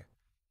to be?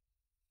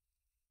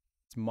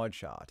 It's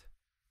Mudshot.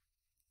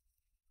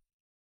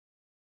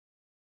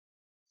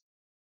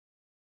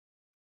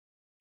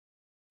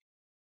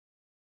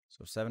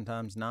 So 7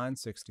 times 9,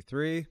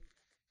 63.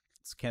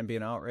 This can be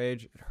an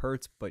outrage. It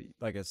hurts, but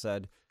like I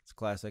said, it's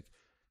classic.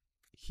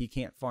 He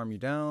can't farm you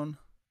down.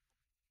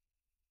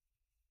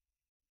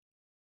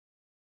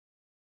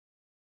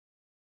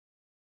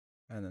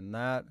 And then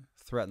that,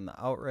 threaten the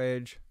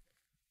outrage.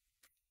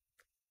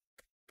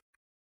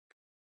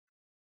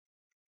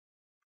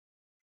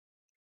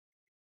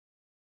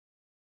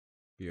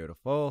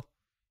 Beautiful.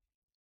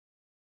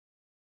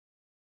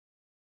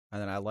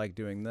 And then I like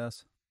doing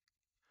this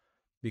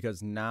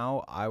because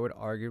now I would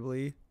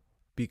arguably,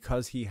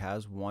 because he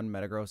has one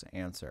Metagross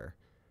answer,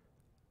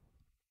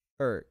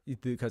 or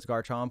because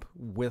Garchomp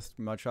with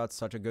Mudshot's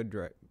such a good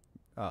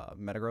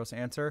Metagross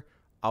answer,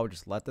 I would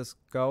just let this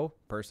go.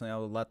 Personally, I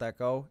would let that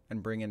go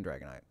and bring in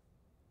Dragonite.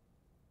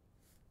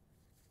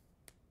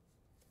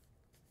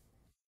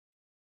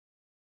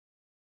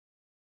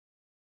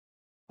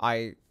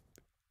 I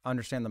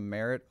understand the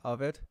merit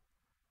of it,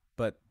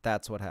 but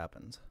that's what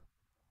happens.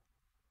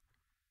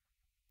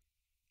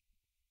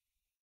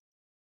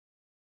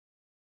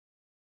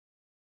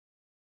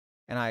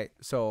 And I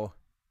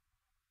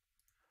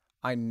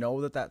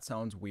know that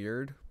sounds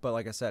weird, but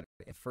like I said,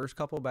 the first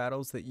couple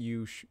battles that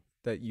you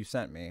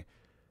sent me,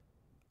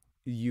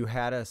 you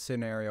had a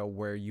scenario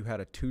where you had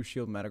a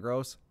 2-shield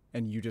Metagross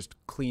and you just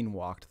clean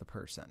walked the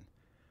person.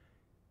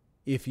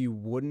 If you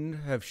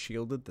wouldn't have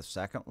shielded the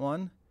second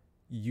one,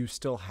 you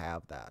still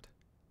have that.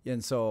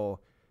 And so,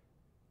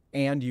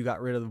 and you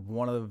got rid of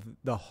one of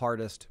the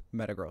hardest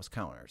Metagross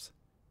counters.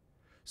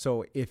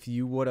 So if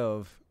you would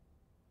have,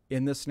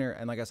 in this scenario,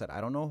 and like I said, I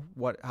don't know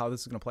how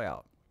this is going to play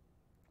out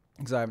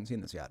because I haven't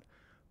seen this yet,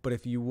 but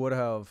if you would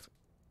have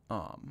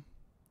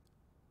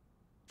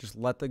just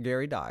let the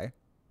Gary die,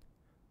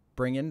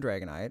 bring in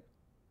Dragonite,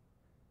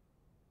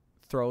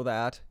 throw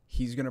that,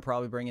 he's going to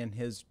probably bring in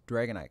his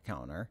Dragonite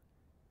counter,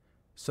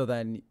 so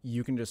then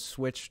you can just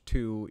switch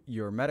to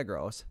your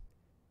Metagross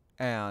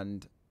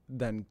and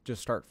then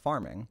just start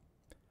farming.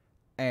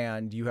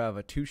 And you have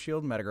a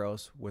 2-shield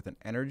Metagross with an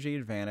energy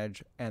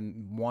advantage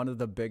and one of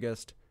the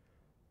biggest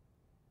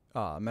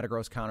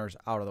Metagross counters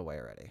out of the way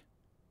already.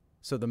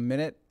 So the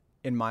minute,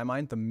 in my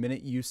mind, the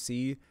minute you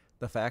see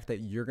the fact that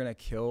you're going to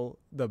kill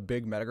the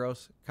big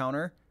Metagross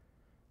counter,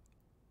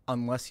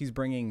 unless he's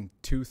bringing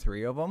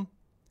 2-3 of them,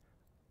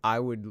 I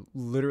would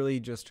literally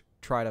just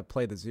try to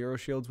play the 0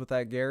 shields with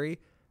that Gary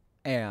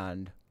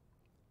and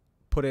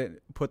put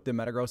the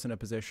Metagross in a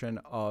position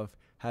of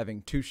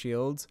having 2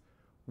 shields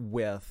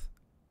with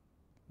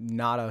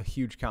not a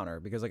huge counter,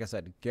 because like I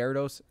said,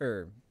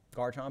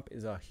 Garchomp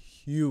is a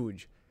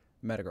huge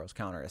Metagross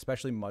counter,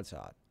 especially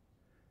Mudshot.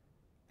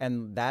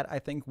 And that, I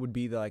think, would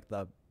be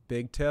the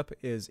big tip,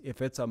 is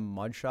if it's a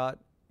Mudshot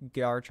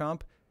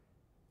Garchomp,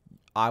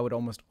 I would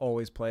almost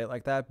always play it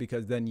like that,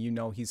 because then you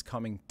know he's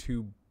coming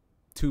to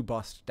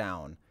bust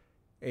down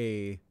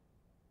a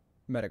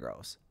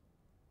Metagross.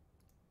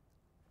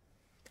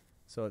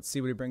 So let's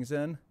see what he brings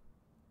in.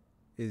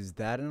 Is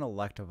that an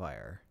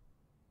Electivire?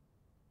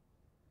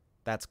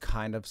 That's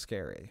kind of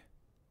scary.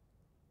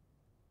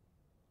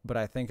 But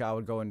I think I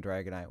would go in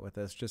Dragonite with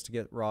this just to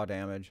get raw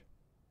damage.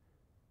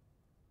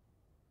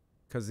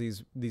 Because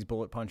these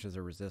bullet punches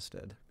are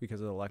resisted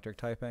because of the electric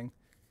typing.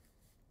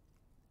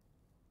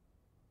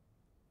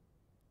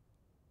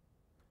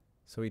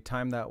 So he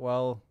timed that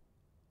well.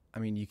 I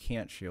mean, you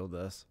can't shield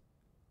this.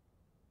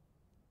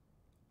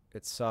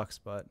 It sucks,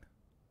 but...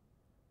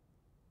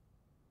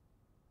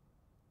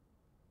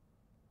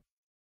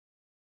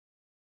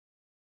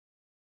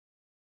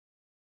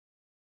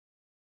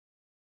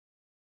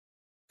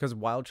 Because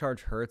Wild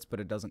Charge hurts, but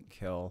it doesn't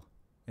kill.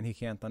 And he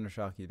can't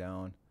Thundershock you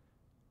down.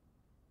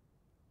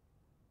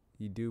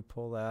 You do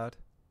pull that.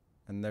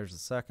 And there's a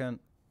second.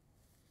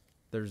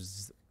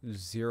 There's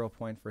 0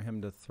 point for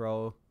him to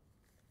throw.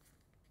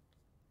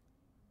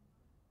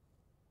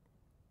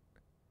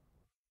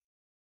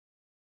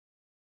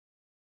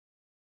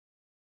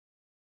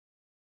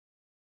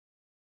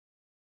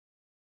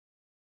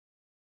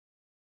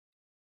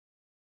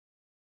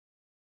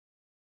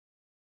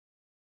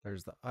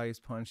 There's the Ice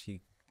Punch.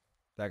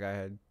 That guy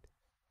had...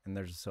 And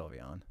there's a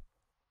Sylveon.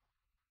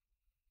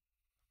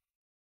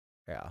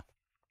 Yeah.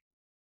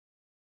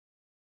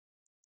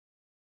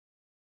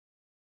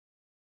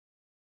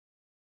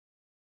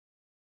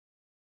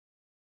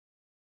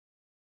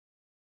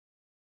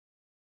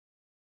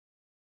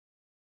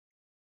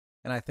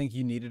 And I think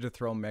you needed to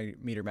throw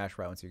Meteor Mash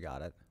right once you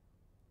got it.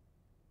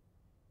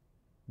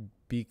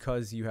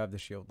 Because you have the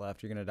shield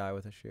left. You're going to die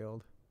with a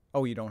shield.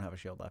 Oh, you don't have a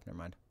shield left. Never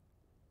mind.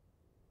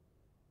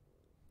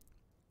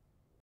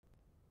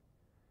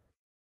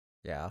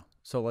 Yeah.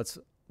 So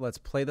let's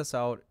play this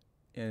out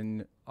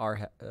in our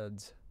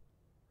heads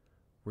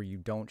where you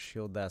don't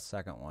shield that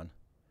second one.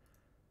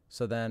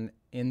 So then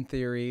in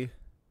theory,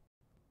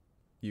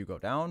 you go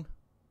down,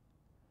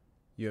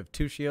 you have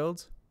 2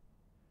 shields,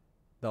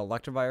 the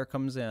Electivire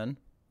comes in,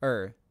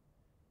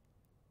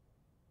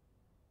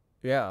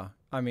 yeah,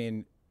 I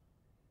mean,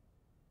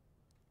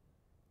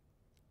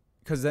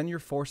 because then you're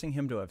forcing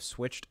him to have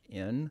switched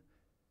in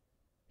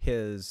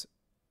his,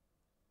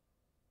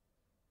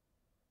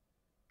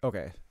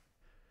 okay.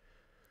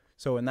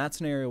 So in that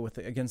scenario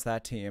against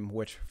that team,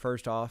 which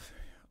first off,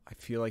 I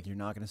feel like you're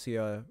not going to see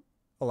a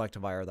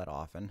Electivire that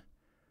often.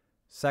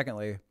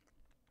 Secondly,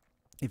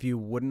 if you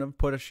wouldn't have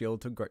put a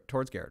shield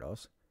towards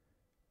Gyarados,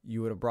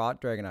 you would have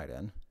brought Dragonite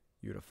in,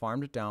 you would have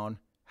farmed it down,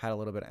 had a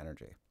little bit of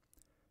energy.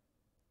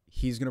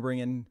 He's going to bring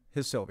in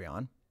his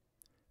Sylveon.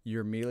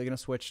 You're immediately going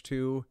to switch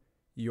to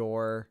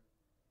your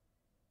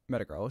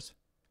Metagross.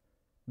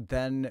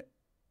 Then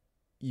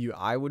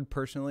I would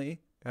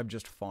personally have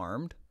just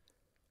farmed,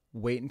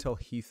 wait until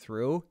he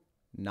threw,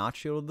 not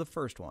shielded the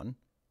first one.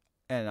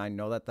 And I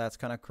know that that's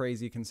kind of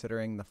crazy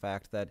considering the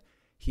fact that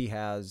he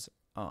has,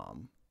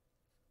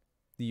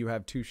 you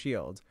have 2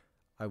 shields.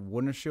 I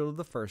wouldn't have shielded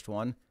the first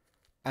one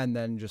and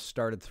then just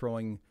started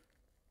throwing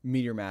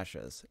Meteor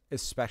Mashes,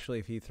 especially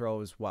if he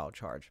throws Wild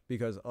Charge,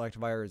 because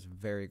Electivire is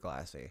very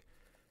glassy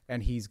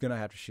and he's going to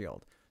have to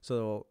shield.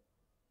 So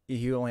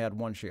he only had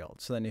 1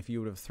 shield. So then if you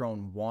would have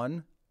thrown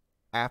 1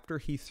 after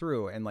he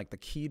threw, and like the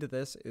key to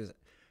this is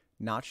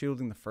not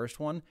shielding the first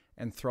one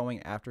and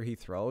throwing after he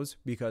throws,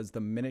 because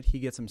the minute he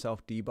gets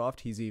himself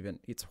debuffed,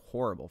 it's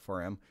horrible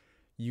for him.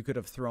 You could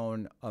have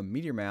thrown a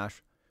Meteor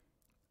Mash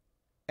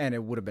and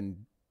it would have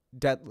been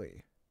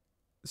deadly.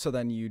 So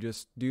then you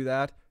just do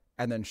that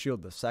and then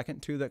shield the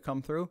second 2 that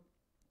come through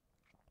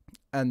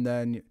and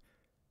then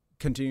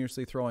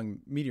continuously throwing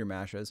Meteor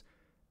Mashes,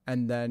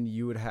 and then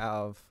you would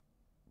have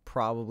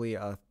probably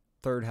a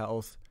 3rd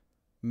health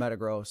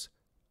Metagross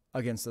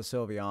against the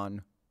Sylveon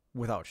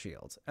without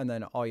shields. And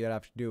then all you'd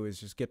have to do is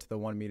just get to the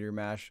 1 Meteor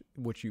Mash,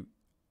 which you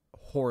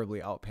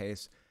horribly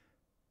outpace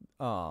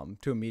to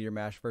a Meteor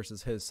Mash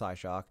versus his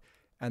Psyshock,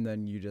 and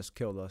then you just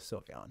kill the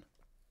Sylveon.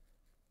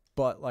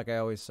 But like I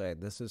always say,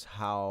 this is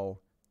how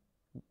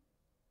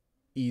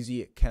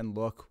easy it can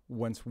look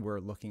once we're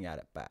looking at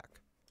it back.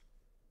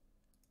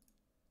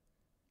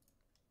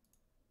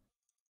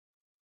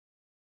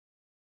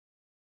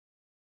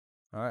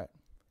 All right.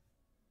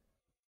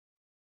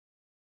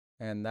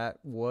 And that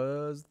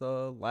was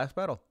the last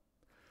battle.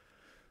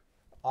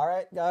 All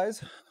right,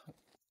 guys.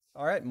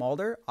 All right,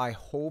 Mulder. I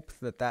hope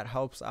that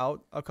helps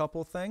out a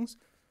couple things.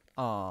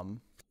 And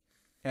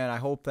I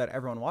hope that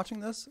everyone watching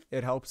this,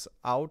 it helps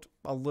out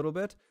a little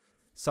bit.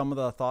 Some of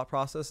the thought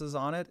processes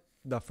on it.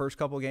 The first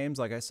couple games,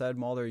 like I said,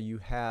 Mulder, you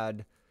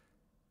had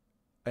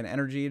an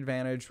energy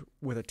advantage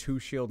with a 2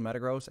 shield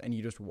Metagross, and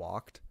you just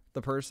walked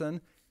the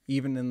person.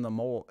 Even in the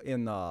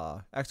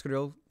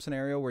Excadrill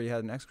scenario where you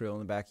had an Excadrill in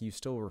the back, you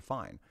still were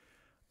fine.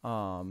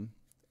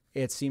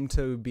 It seemed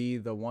to be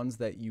the ones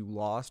that you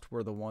lost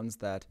were the ones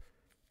that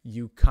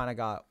you kind of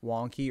got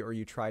wonky, or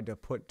you tried to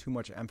put too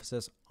much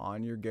emphasis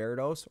on your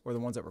Gyarados, or the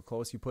ones that were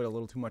close, you put a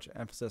little too much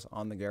emphasis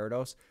on the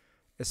Gyarados,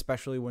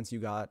 especially once you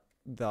got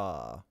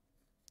the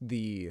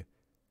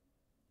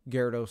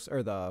Gyarados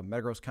or the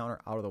Metagross counter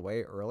out of the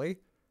way early.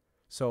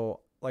 So,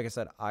 like I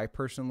said, I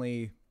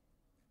personally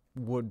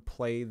would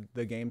play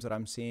the games that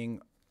I'm seeing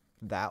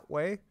that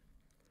way.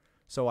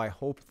 So I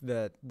hope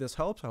that this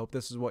helps. I hope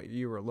this is what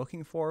you were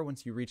looking for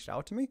once you reached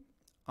out to me.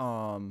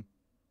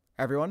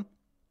 Everyone,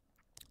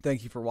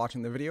 thank you for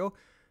watching the video.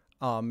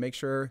 Make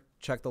sure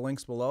check the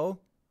links below.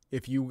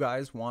 If you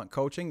guys want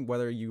coaching,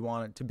 whether you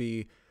want it to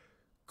be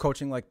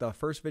coaching like the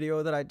first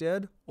video that I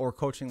did or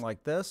coaching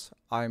like this,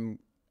 I'm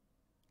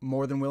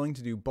more than willing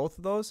to do both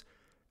of those.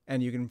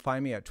 And you can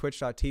find me at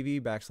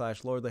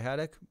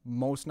twitch.tv/LordlyHaddock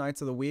most nights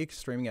of the week,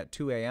 streaming at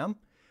 2 a.m.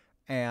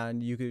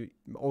 And you could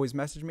always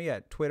message me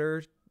at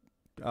Twitter,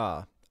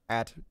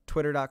 at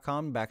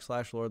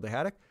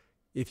twitter.com/LordlyHaddock.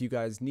 If you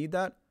guys need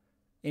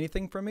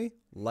anything from me,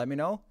 let me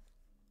know.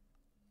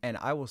 And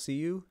I will see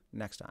you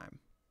next time.